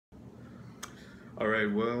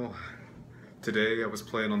Alright, well, today I was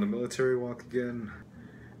playing on the military walk again,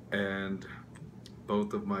 and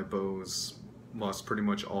both of my bows lost pretty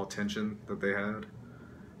much all tension that they had,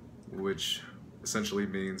 which essentially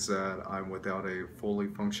means that I'm without a fully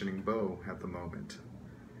functioning bow at the moment.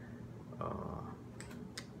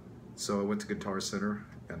 So I went to Guitar Center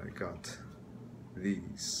and I got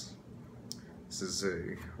these. This is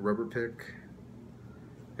a rubber pick,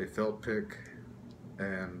 a felt pick,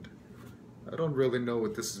 and I don't really know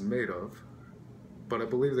what this is made of, but I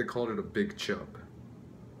believe they called it a big chub.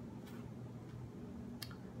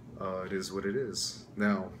 It is what it is.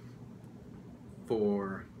 Now,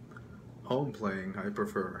 for home playing, I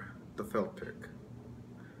prefer the felt pick.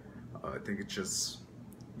 I think it just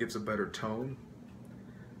gives a better tone.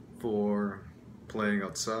 For playing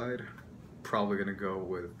outside, probably gonna go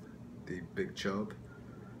with the big chub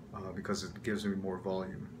because it gives me more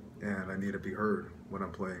volume, and I need to be heard when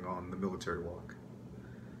I'm playing on the military walk.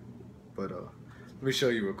 But let me show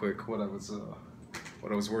you real quick what I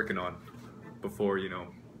was working on before,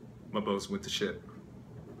 my bows went to shit.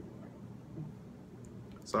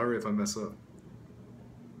 Sorry if I mess up.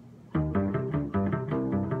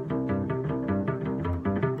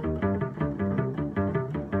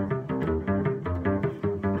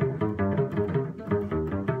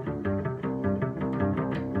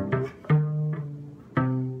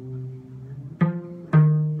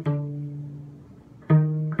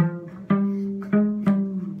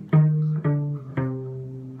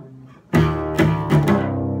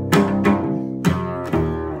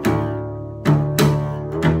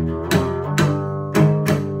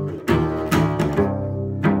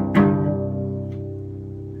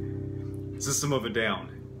 System of a Down,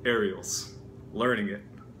 aerials, learning it.